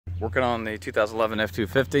working on the 2011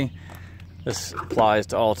 F250. This applies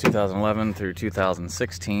to all 2011 through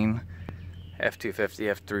 2016 F250,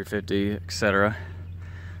 F350, etc.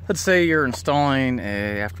 Let's say you're installing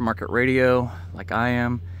a aftermarket radio like I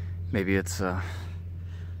am. Maybe it's a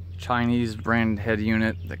Chinese brand head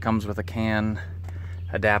unit that comes with a CAN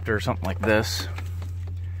adapter, something like this.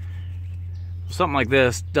 Something like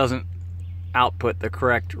this doesn't output the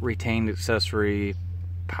correct retained accessory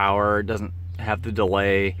power. It doesn't have the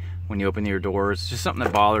delay when you open your doors. It's just something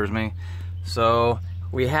that bothers me. So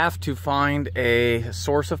we have to find a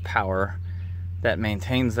source of power that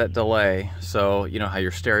maintains that delay. So you know how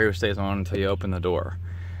your stereo stays on until you open the door.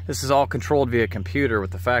 This is all controlled via computer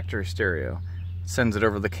with the factory stereo. It sends it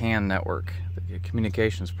over the CAN network, the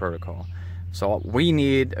communications protocol. So we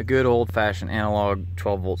need a good old-fashioned analog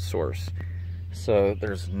 12-volt source. So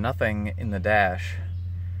there's nothing in the dash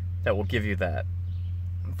that will give you that.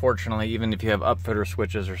 Unfortunately, even if you have upfitter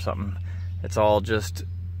switches or something, it's all just,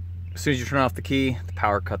 as soon as you turn off the key, the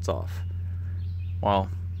power cuts off. Well,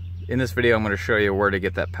 in this video, I'm going to show you where to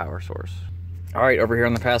get that power source. All right, over here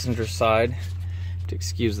on the passenger side, to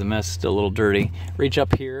excuse the mess, still a little dirty, reach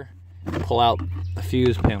up here, pull out the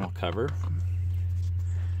fuse panel cover.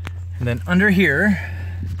 And then under here,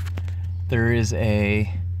 there is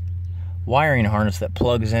a wiring harness that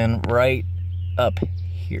plugs in right up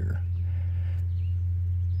here.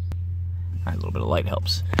 All right, a little bit of light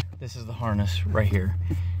helps. This is the harness right here.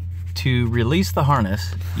 To release the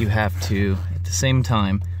harness, you have to, at the same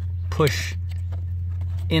time, push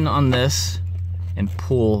in on this and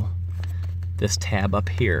pull this tab up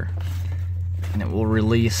here, and it will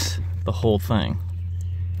release the whole thing.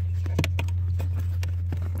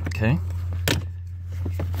 Okay.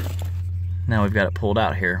 Now we've got it pulled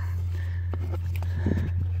out here.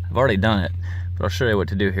 I've already done it, but I'll show you what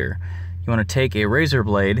to do here. You want to take a razor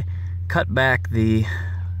blade, cut back the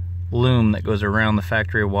loom that goes around the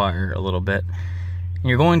factory wire a little bit, and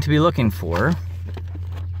you're going to be looking for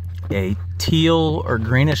a teal or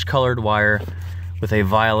greenish colored wire with a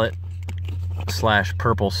violet /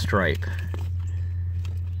 purple stripe.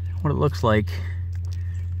 What it looks like,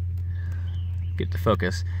 get to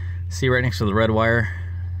focus, see right next to the red wire,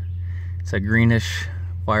 it's a greenish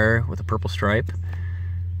wire with a purple stripe.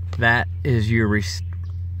 That is your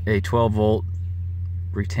a 12-volt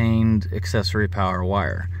retained accessory power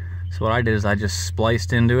wire. So what I did is I just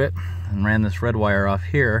spliced into it and ran this red wire off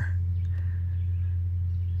here,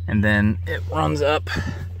 and then it runs up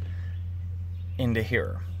into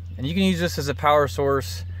here. And you can use this as a power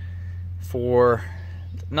source for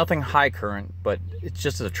nothing high current, but it's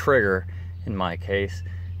just a trigger in my case.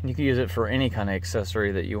 And you can use it for any kind of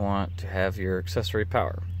accessory that you want to have your accessory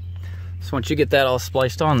power. So once you get that all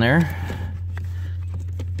spliced on there,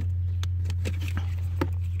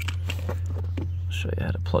 I'll show you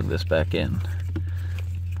how to plug this back in.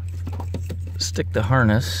 Stick the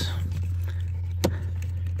harness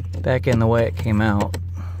back in the way it came out,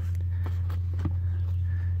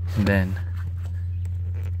 and then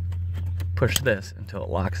push this until it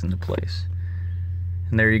locks into place.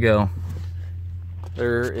 And there you go.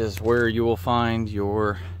 There is where you will find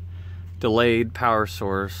your delayed power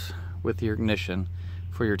source with your ignition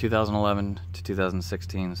for your 2011 to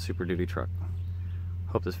 2016 Super Duty truck.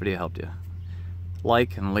 Hope this video helped you.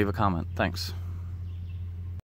 Like and leave a comment. Thanks.